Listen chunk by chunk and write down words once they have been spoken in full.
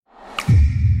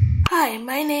Hi,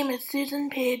 my name is Susan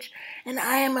Page, and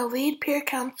I am a lead peer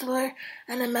counselor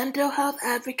and a mental health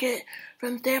advocate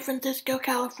from San Francisco,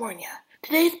 California.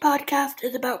 Today's podcast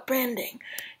is about branding.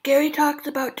 Gary talks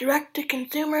about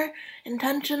direct-to-consumer,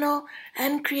 intentional,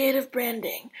 and creative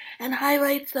branding, and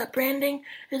highlights that branding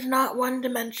is not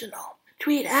one-dimensional.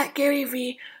 Tweet at Gary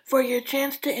V for your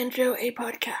chance to intro a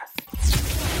podcast.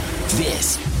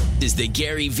 This is the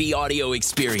Gary V audio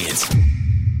experience.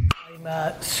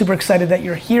 I'm super excited that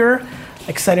you're here,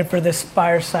 excited for this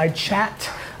fireside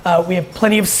chat. We have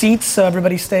plenty of seats, so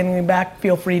everybody standing back,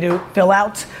 feel free to fill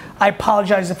out. I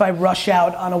apologize if I rush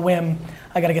out on a whim.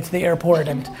 I gotta get to the airport,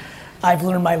 and I've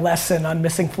learned my lesson on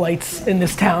missing flights in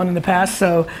this town in the past,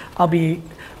 so I'll be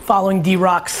following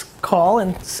D-Rock's call,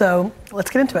 and so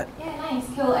let's get into it. Yeah, nice,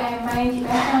 cool. My name's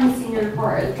Rebecca, I'm a senior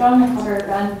reporter, drawing and cover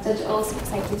brand digital, so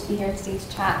excited to be here today to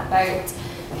chat about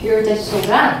pure digital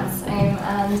brands. And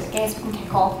I guess we can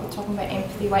kick off with talking about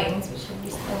Empathy Wines, which you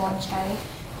recently launched. Can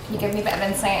you give me a bit of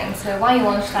insight into why you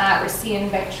launched that? We're seeing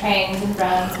big trends in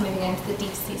brands moving into the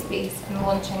D2C space and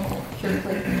launching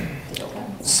purely digital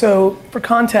brands. So for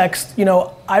context,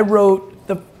 I wrote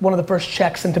one of the first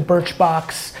checks into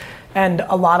Birchbox and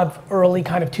a lot of early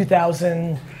kind of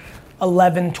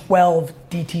 2011, 12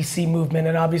 DTC movement,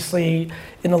 and obviously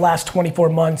in the last 24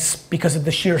 months, because of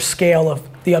the sheer scale of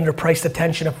the underpriced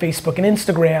attention of Facebook and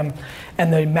Instagram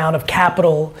and the amount of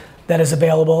capital that is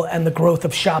available and the growth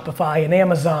of Shopify and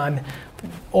Amazon,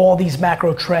 all these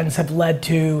macro trends have led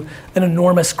to an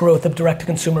enormous growth of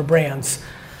direct-to-consumer brands.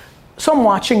 So I'm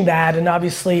watching that, and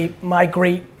obviously my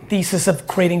great thesis of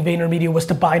creating VaynerMedia was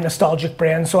to buy nostalgic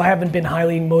brands, so I haven't been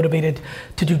highly motivated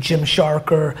to do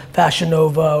Gymshark or Fashion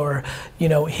Nova or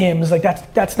Hims. Like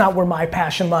that's not where my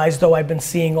passion lies, though I've been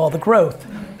seeing all the growth.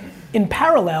 In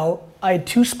parallel, I had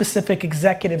two specific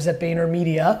executives at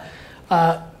VaynerMedia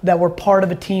that were part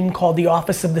of a team called the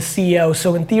Office of the CEO.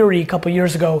 So in theory, a couple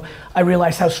years ago, I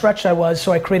realized how stretched I was,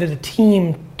 so I created a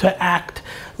team to act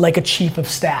like a chief of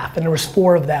staff, and there was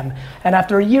 4 of them. And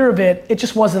after a year of it, it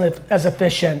just wasn't as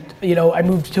efficient. I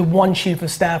moved to one chief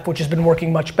of staff, which has been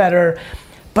working much better.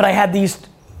 But I had these,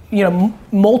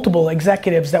 multiple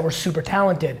executives that were super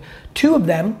talented. 2 of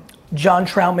them, John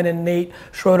Troutman and Nate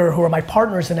Schroeder, who are my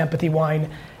partners in Empathy Wine,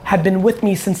 had been with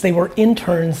me since they were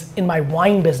interns in my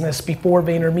wine business before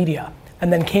VaynerMedia,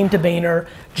 and then came to Vayner.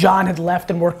 John had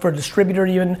left and worked for a distributor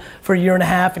even for a year and a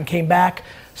half and came back.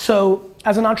 So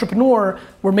as an entrepreneur,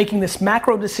 we're making this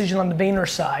macro decision on the Vayner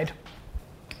side.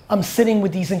 I'm sitting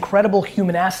with these incredible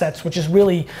human assets, which is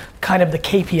really kind of the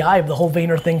KPI of the whole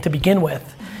Vayner thing to begin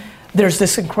with. There's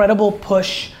this incredible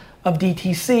push of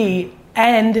DTC,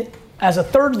 and as a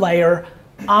third layer,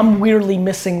 I'm weirdly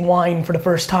missing wine for the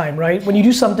first time, right? When you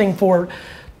do something for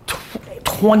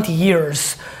 20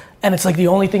 years and it's like the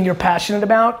only thing you're passionate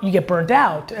about, you get burnt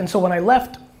out. And so when I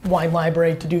left Wine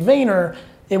Library to do Vayner,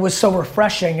 it was so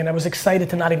refreshing, and I was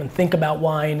excited to not even think about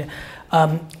wine.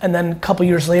 And then a couple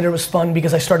years later, it was fun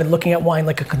because I started looking at wine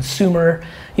like a consumer.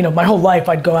 My whole life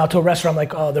I'd go out to a restaurant, I'm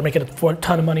like, oh, they're making a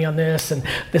ton of money on this, and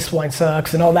this wine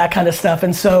sucks, and all that kind of stuff.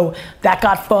 And so that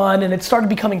got fun, and it started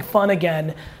becoming fun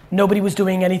again. Nobody was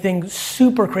doing anything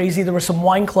super crazy. There were some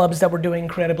wine clubs that were doing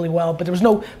incredibly well, but there was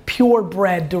no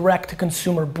purebred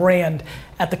direct-to-consumer brand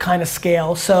at the kind of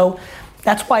scale. So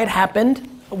that's why it happened.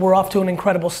 We're off to an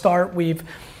incredible start. We've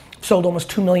sold almost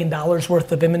 $2 million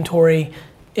worth of inventory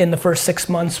in the first 6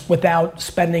 months without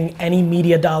spending any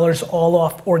media dollars, all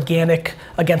off organic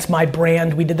against my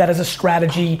brand. We did that as a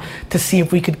strategy to see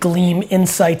if we could glean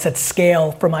insights at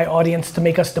scale for my audience to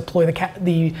make us deploy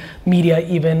the media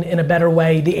even in a better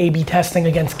way, the A/B testing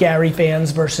against Gary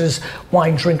fans versus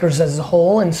wine drinkers as a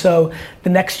whole. And so the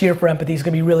next year for Empathy is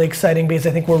gonna be really exciting because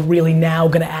I think we're really now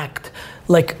gonna act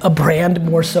like a brand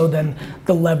more so than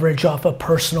the leverage off a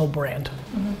personal brand.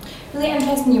 Mm-hmm. Really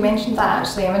interesting you mentioned that,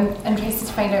 actually. I'm interested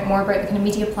to find out more about the kind of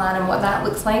media plan and what that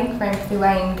looks like for Empathy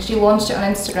Wine, because you launched it on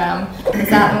Instagram. Is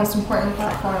that the most important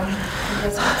platform for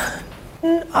business?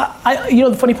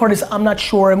 The funny part is I'm not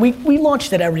sure, and we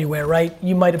launched it everywhere, right?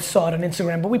 You might have saw it on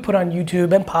Instagram, but we put on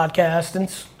YouTube and podcast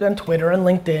and Twitter and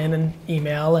LinkedIn and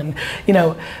email, and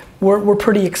we're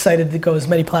pretty excited to go as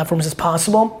many platforms as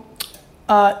possible.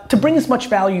 To bring as much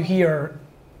value here,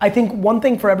 I think one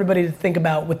thing for everybody to think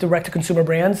about with direct-to-consumer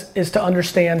brands is to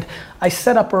understand, I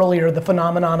set up earlier the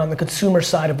phenomenon on the consumer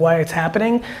side of why it's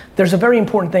happening. There's a very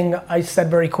important thing I said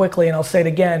very quickly, and I'll say it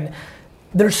again.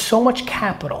 There's so much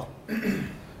capital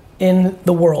in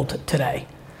the world today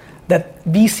that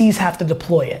VCs have to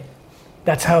deploy it.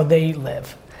 That's how they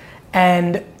live.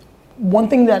 And one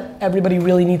thing that everybody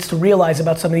really needs to realize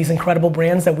about some of these incredible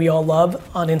brands that we all love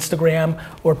on Instagram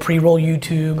or pre-roll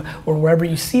YouTube or wherever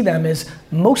you see them is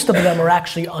most of them are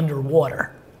actually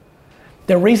underwater.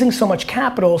 They're raising so much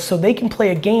capital so they can play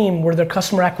a game where their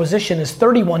customer acquisition is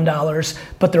 $31,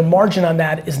 but their margin on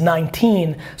that is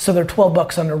 19, so they're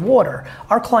 $12 underwater.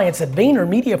 Our clients at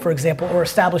VaynerMedia, for example, or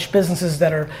established businesses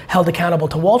that are held accountable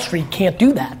to Wall Street can't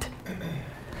do that.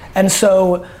 And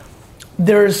so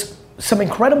there's some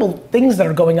incredible things that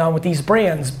are going on with these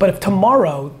brands, but if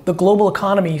tomorrow the global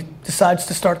economy decides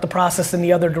to start the process in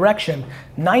the other direction,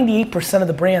 98% of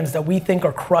the brands that we think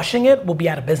are crushing it will be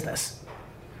out of business.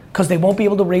 Because they won't be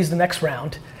able to raise the next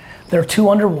round. They're too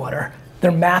underwater.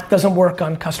 Their math doesn't work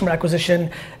on customer acquisition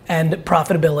and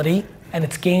profitability, and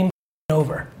it's game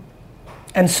over.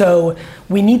 And so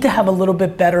we need to have a little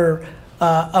bit better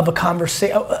of a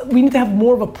conversation. We need to have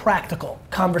more of a practical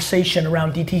conversation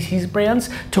around DTC's brands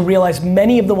to realize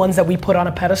many of the ones that we put on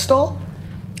a pedestal.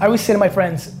 I always say to my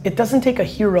friends, it doesn't take a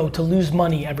hero to lose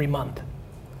money every month.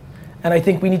 And I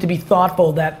think we need to be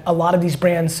thoughtful that a lot of these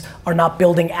brands are not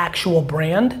building actual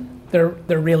brand. They're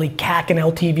really CAC and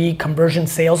LTV conversion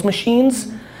sales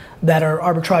machines that are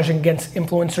arbitraging against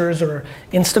influencers or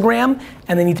Instagram.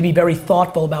 And they need to be very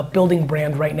thoughtful about building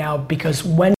brand right now, because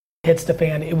when it hits the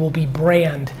fan, it will be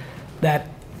brand that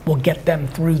will get them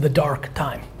through the dark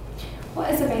time. What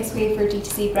is the best way for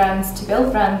D2C brands to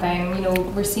build brand then? You know,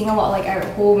 we're seeing a lot of like out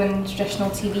of home and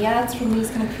traditional TV ads from these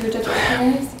kind of pure digital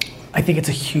players. I think it's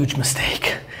a huge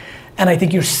mistake. And I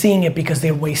think you're seeing it because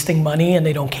they're wasting money and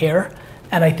they don't care.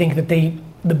 And I think that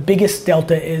the biggest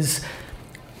delta is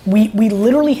we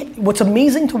literally, what's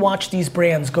amazing to watch these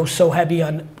brands go so heavy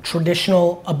on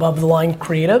traditional above the line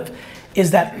creative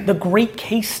is that the great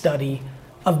case study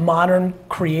of modern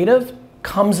creative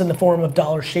comes in the form of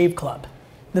Dollar Shave Club.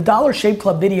 The Dollar Shave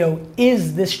Club video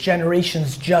is this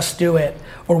generation's Just Do It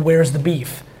or Where's the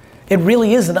Beef. It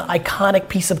really is an iconic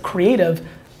piece of creative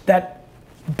that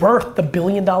birthed the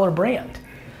billion-dollar brand.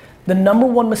 The number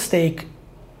one mistake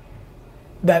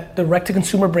that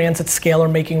direct-to-consumer brands at scale are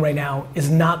making right now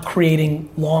is not creating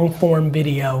long-form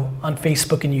video on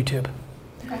Facebook and YouTube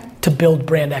to build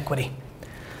brand equity.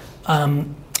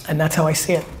 And that's how I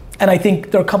see it. And I think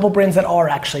there are a couple brands that are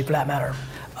actually, for that matter.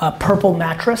 Purple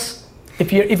Mattress.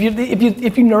 If you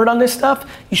nerd on this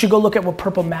stuff, you should go look at what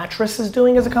Purple Mattress is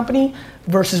doing as a company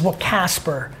versus what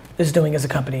Casper is doing as a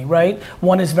company, right?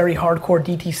 One is very hardcore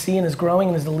DTC and is growing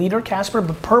and is the leader, Casper,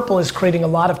 but Purple is creating a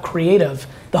lot of creative.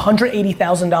 The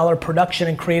 $180,000 production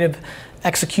and creative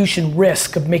execution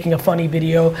risk of making a funny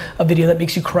video, a video that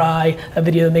makes you cry, a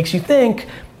video that makes you think,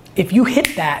 if you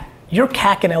hit that, your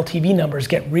CAC and LTV numbers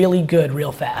get really good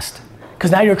real fast.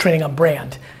 Because now you're training on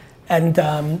brand. And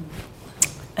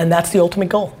that's the ultimate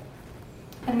goal.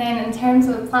 And then in terms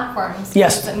of platforms,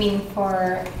 yes. What does it mean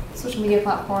for social media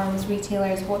platforms,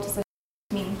 retailers? What does it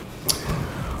mean?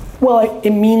 Well,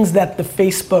 it means that the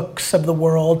Facebooks of the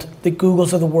world, the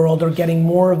Googles of the world are getting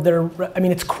more of their, I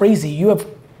mean, it's crazy. You have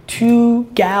two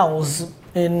gals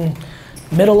in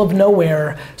middle of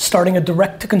nowhere starting a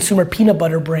direct-to-consumer peanut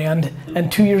butter brand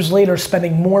and 2 years later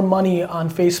spending more money on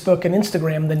Facebook and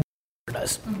Instagram than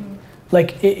does. Mm-hmm.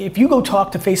 Like, if you go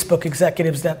talk to Facebook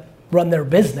executives that run their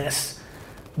business,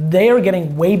 they are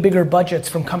getting way bigger budgets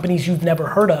from companies you've never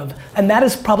heard of. And that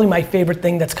is probably my favorite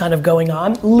thing that's kind of going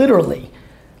on. Literally,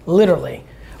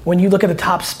 when you look at the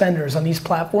top spenders on these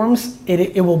platforms,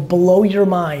 it will blow your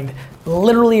mind.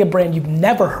 Literally a brand you've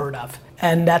never heard of.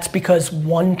 And that's because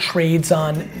one trades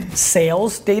on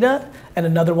sales data and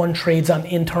another one trades on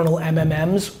internal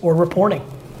MMMs or reporting.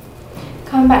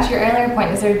 Coming back to your earlier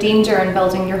point, is there danger in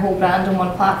building your whole brand on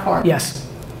one platform? Yes.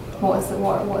 What is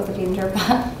the danger of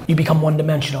that? You become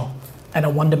one-dimensional, and a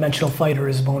one-dimensional fighter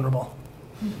is vulnerable.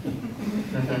 And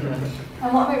what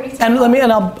about retail?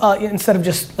 And I'll instead of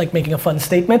just like making a fun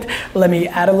statement, let me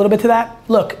add a little bit to that.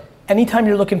 Look, anytime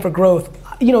you're looking for growth,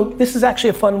 you know, this is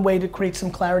actually a fun way to create some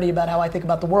clarity about how I think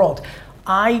about the world.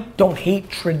 I don't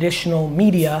hate traditional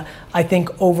media. I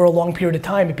think over a long period of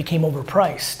time, it became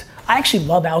overpriced. I actually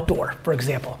love outdoor, for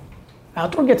example.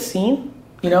 Outdoor gets seen.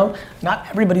 You know, not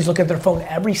everybody's looking at their phone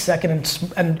every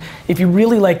second, and if you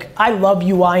really like, I love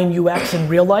UI and UX in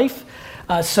real life,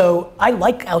 so I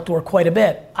like outdoor quite a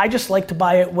bit. I just like to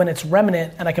buy it when it's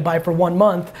remnant, and I can buy it for 1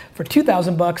 month for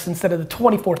 $2,000 instead of the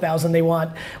 $24,000 they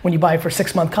want when you buy it for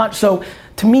 6 month contract. So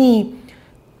to me,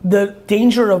 the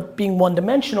danger of being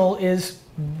one-dimensional is,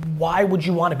 why would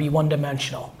you want to be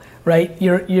one-dimensional, right?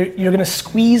 You're going to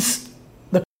squeeze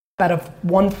the out of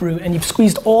one fruit and you've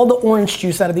squeezed all the orange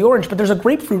juice out of the orange, but there's a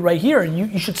grapefruit right here.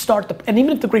 You should start and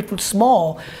even if the grapefruit's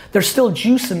small, there's still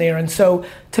juice in there. And so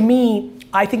to me,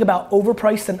 I think about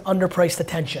overpriced and underpriced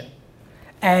attention.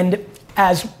 And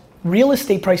as real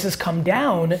estate prices come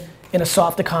down in a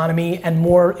soft economy and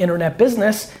more internet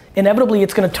business, inevitably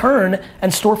it's gonna turn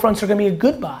and storefronts are gonna be a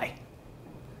good buy.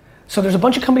 So there's a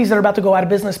bunch of companies that are about to go out of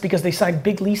business because they signed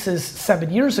big leases 7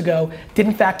 years ago,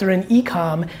 didn't factor in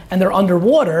e-com, and they're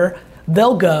underwater.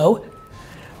 They'll go.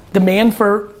 Demand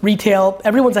for retail,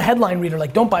 everyone's a headline reader,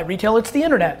 like don't buy retail, it's the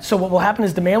internet. So what will happen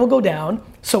is demand will go down.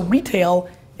 So retail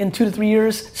in 2 to 3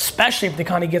 years, especially if the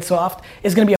economy gets soft,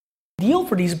 is gonna be a deal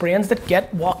for these brands that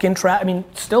get walk-in traffic. I mean,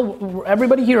 still,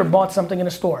 everybody here bought something in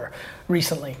a store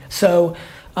recently. So,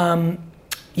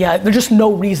 yeah, there's just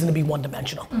no reason to be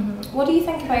one-dimensional. Mm-hmm. What do you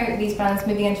think about these brands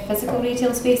moving into physical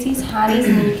retail spaces? Harry's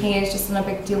in the UK is just in a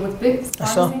big deal with books.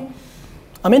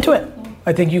 I'm into it. Yeah.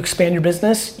 I think you expand your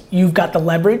business. You've got the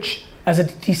leverage as a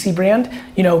DTC brand.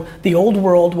 You know, the old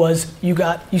world was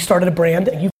you started a brand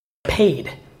and you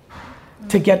paid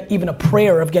to get even a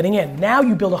prayer of getting in. Now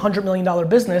you build a $100 million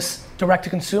business direct to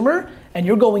consumer and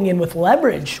you're going in with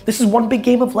leverage. This is one big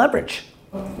game of leverage.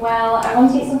 Well, I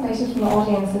want to take some questions from the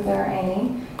audience if there are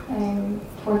any,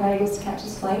 before Gary goes to catch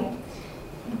his flight.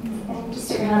 Just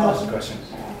stick your hand up. Question.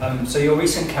 So your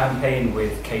recent campaign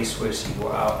with K-Swiss you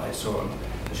brought out, I saw them.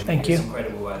 Thank you. It's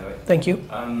incredible, by the way. Thank you.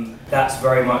 That's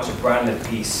very much a branded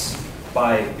piece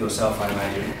by yourself, I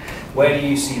imagine. Where do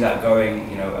you see that going,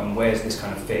 you know, and where's this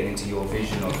kind of fitting into your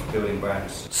vision of building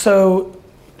brands? So,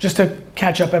 just to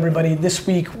catch up everybody, this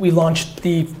week we launched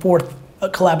the 4th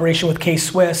collaboration with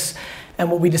K-Swiss. And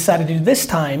what we decided to do this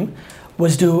time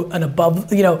was do an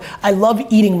above, you know, I love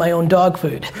eating my own dog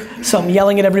food. So I'm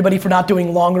yelling at everybody for not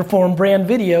doing longer form brand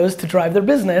videos to drive their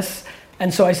business.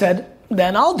 And so I said,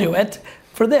 then I'll do it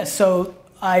for this. So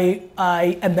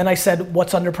and then I said,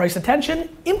 what's underpriced attention?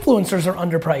 Influencers are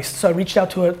underpriced. So I reached out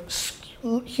to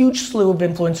a huge slew of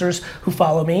influencers who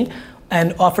follow me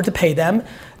and offered to pay them.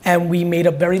 And we made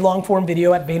a very long form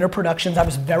video at Vayner Productions. I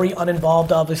was very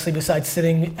uninvolved, obviously, besides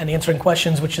sitting and answering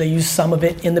questions, which they used some of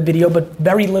it in the video, but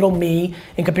very little me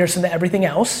in comparison to everything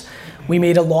else. We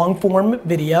made a long form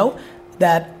video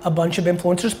that a bunch of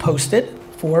influencers posted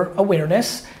for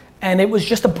awareness, and it was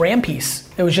just a brand piece.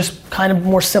 It was just kind of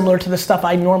more similar to the stuff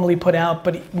I normally put out,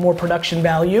 but more production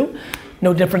value.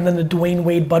 No different than the Dwayne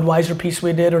Wade Budweiser piece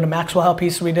we did or the Maxwell House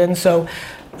piece we did. And so,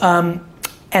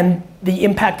 and the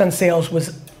impact on sales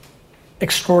was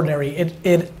extraordinary.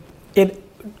 It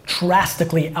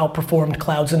drastically outperformed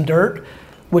Clouds and Dirt,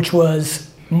 which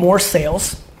was more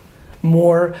sales,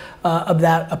 more of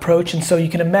that approach. And so you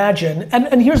can imagine,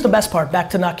 and here's the best part, back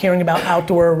to not caring about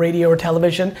outdoor or radio or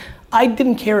television. I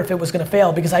didn't care if it was gonna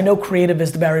fail because I know creative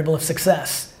is the variable of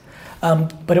success.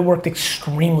 But it worked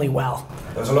extremely well.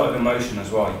 There was a lot of emotion as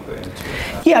well you put into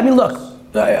it. Yeah, I mean, look,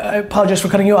 I apologize for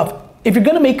cutting you off. If you're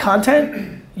gonna make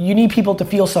content, you need people to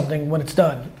feel something when it's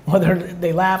done. Whether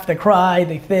they laugh, they cry,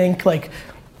 they think, like,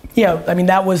 yeah, I mean,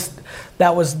 that was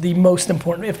the most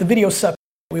important. If the video sucked,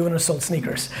 we wouldn't have sold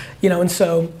sneakers, you know, and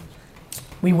so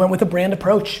we went with a brand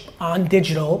approach on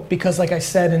digital because, like I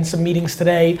said in some meetings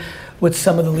today with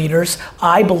some of the leaders,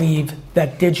 I believe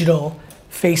that digital,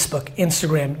 Facebook,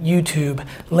 Instagram, YouTube,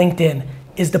 LinkedIn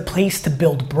is the place to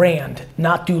build brand,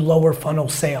 not do lower funnel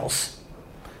sales.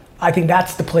 I think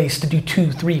that's the place to do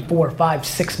 2, 3, 4, 5,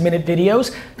 6 minute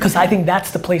videos because I think that's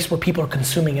the place where people are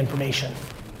consuming information.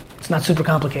 It's not super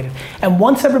complicated. And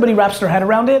once everybody wraps their head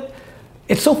around it,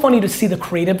 it's so funny to see the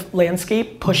creative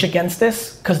landscape push against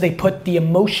this because they put the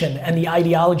emotion and the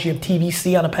ideology of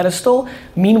TVC on a pedestal.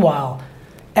 Meanwhile,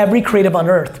 every creative on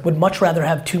earth would much rather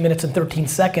have 2 minutes and 13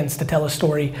 seconds to tell a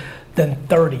story than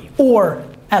 30, or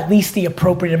at least the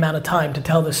appropriate amount of time to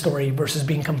tell the story versus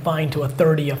being confined to a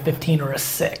 30, a 15, or a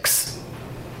 6.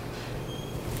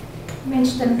 You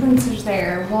mentioned influencers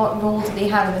there. What role do they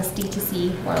have in this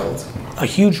D2C world? A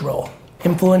huge role.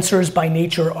 Influencers by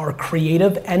nature are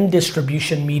creative and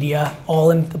distribution media,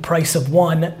 all in the price of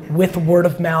one, with word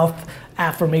of mouth,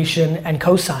 affirmation, and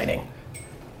co-signing.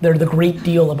 They're the great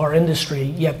deal of our industry,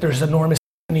 yet there's enormous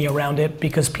scrutiny around it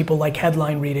because people like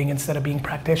headline reading instead of being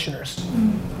practitioners.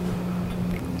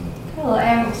 Cool.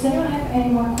 Does anyone have any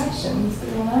more questions that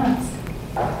you want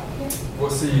to ask?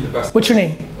 What's the best? What's your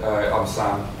name? I'm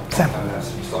Sam. Sam.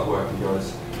 And we start working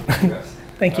guys.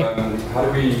 Thank you. How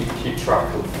do we keep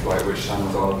track of like which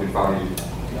channels are good value?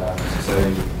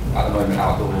 Say at the moment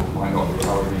outdoor might not be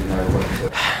how do we know when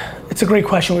to... It's a great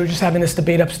question. We were just having this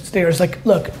debate upstairs. Like,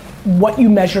 look, what you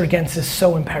measure against is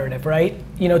so imperative, right?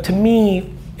 You know, to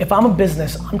me, if I'm a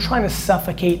business, I'm trying to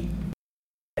suffocate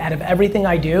out of everything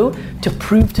I do to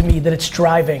prove to me that it's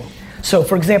driving. So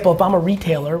for example, if I'm a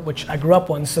retailer, which I grew up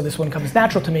one, so this one comes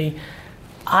natural to me,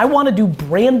 I want to do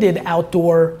branded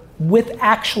outdoor with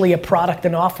actually a product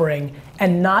and offering,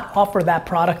 and not offer that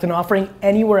product and offering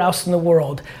anywhere else in the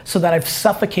world, so that I've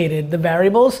suffocated the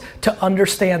variables to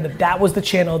understand that that was the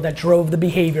channel that drove the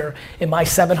behavior in my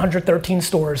 713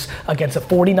 stores against a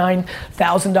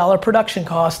 $49,000 production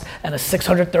cost and a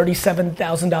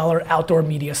 $637,000 outdoor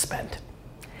media spend.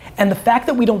 And the fact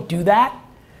that we don't do that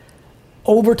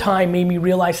over time made me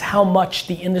realize how much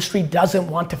the industry doesn't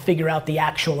want to figure out the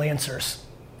actual answers.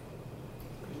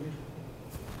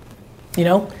 You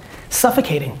know,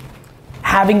 suffocating,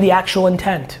 having the actual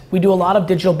intent. We do a lot of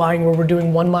digital buying where we're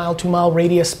doing 1 mile, 2 mile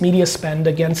radius media spend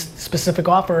against specific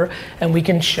offer, and we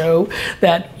can show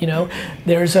that, you know,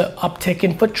 there's an uptick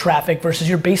in foot traffic versus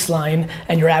your baseline,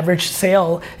 and your average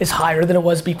sale is higher than it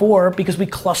was before because we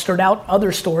clustered out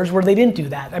other stores where they didn't do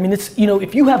that. I mean, it's, you know,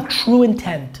 if you have true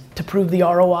intent to prove the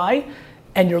ROI,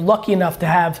 and you're lucky enough to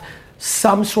have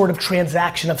some sort of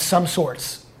transaction of some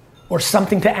sorts, or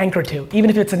something to anchor to, even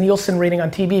if it's a Nielsen rating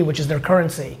on TV, which is their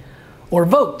currency, or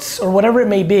votes, or whatever it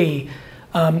may be,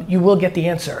 you will get the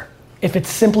answer. If it's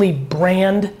simply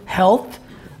brand health,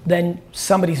 then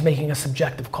somebody's making a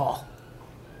subjective call,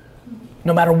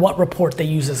 no matter what report they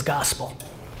use as gospel.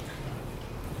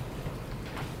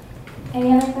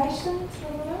 Any other questions?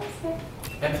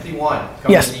 Empathy Wine,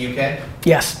 coming Yes. to the UK?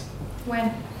 Yes.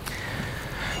 When?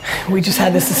 We just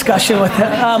had this discussion with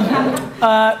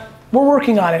we're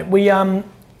working on it.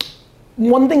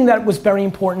 One thing that was very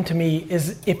important to me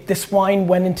is if this wine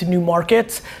went into new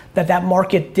markets, that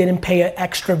market didn't pay an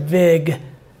extra vig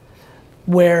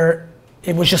where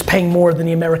it was just paying more than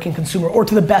the American consumer, or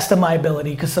to the best of my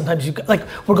ability, because sometimes like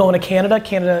we're going to Canada.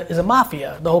 Canada is a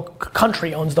mafia. The whole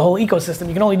country owns the whole ecosystem.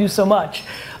 You can only do so much.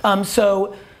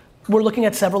 So we're looking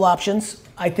at several options.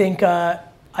 I think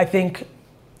I'd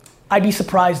be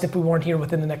surprised if we weren't here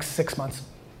within the next 6 months.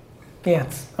 Yeah,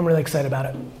 I'm really excited about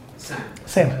it.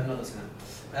 Sam. Another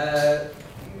Sam.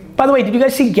 By the way, did you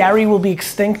guys see Gary will be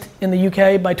extinct in the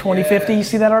UK by 2050? Yeah. You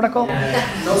see that article?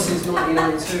 Not since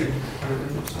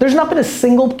 1992. There's not been a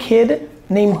single kid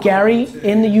named Gary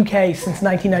in the UK since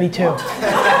 1992.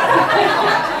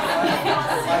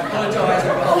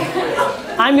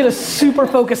 I'm gonna super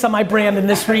focus on my brand in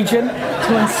this region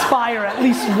to inspire at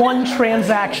least one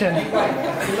transaction.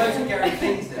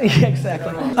 Yeah,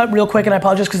 exactly. Real quick, and I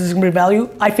apologize because this is gonna be value.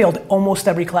 I failed almost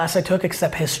every class I took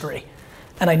except history.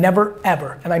 And I never,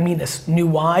 ever, and I mean this, knew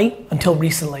why until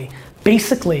recently.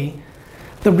 Basically,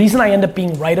 the reason I end up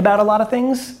being right about a lot of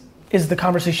things is the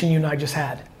conversation you and I just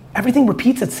had. Everything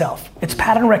repeats itself. It's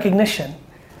pattern recognition.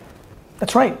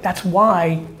 That's right, that's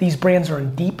why these brands are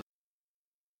in deep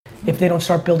if they don't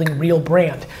start building real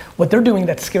brand. What they're doing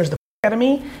that scares the out of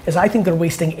me is I think they're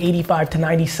wasting 85 to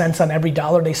 90 cents on every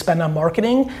dollar they spend on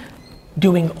marketing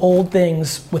doing old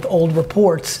things with old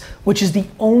reports, which is the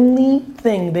only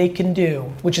thing they can do,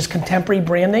 which is contemporary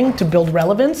branding to build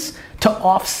relevance, to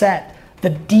offset the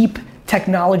deep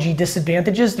technology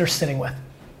disadvantages they're sitting with.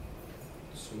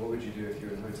 So what would you do if you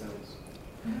were in hotels?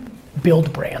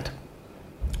 Build brand.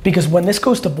 Because when this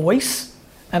goes to voice,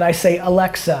 and I say,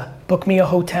 Alexa, book me a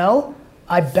hotel,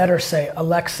 I better say,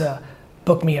 Alexa,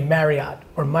 book me a Marriott,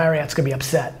 or Marriott's gonna be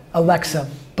upset. Alexa,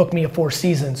 book me a Four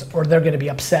Seasons, or they're gonna be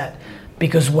upset.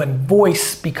 Because when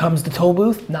voice becomes the toll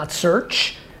booth, not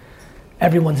search,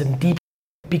 everyone's in deep.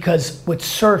 Because with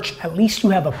search, at least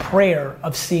you have a prayer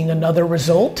of seeing another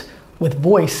result. With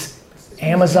voice,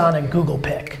 Amazon and Google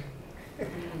pick.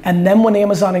 And then when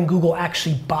Amazon and Google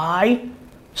actually buy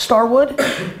Starwood,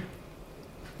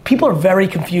 people are very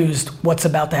confused what's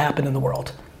about to happen in the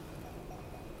world.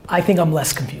 I think I'm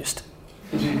less confused.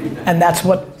 And that's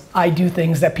what I do,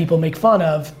 things that people make fun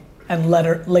of and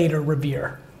later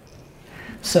revere.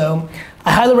 So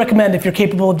I highly recommend, if you're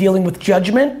capable of dealing with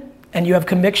judgment and you have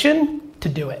conviction, to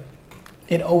do it.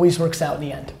 It always works out in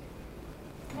the end.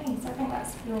 Nice, I think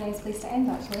that's a really nice place to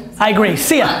end actually. I agree,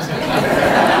 see ya.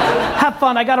 Have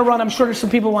fun, I gotta run. I'm sure there's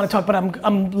some people who want to talk, but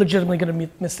I'm legitimately gonna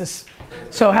miss this.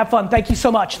 So have fun, thank you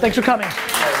so much. Thanks for coming.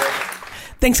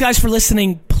 Thanks guys for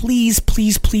listening. Please,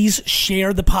 please, please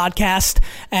share the podcast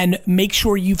and make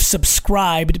sure you've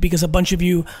subscribed, because a bunch of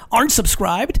you aren't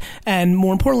subscribed. And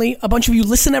more importantly, a bunch of you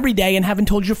listen every day and haven't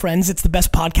told your friends it's the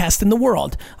best podcast in the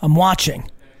world. I'm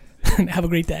watching. Have a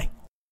great day.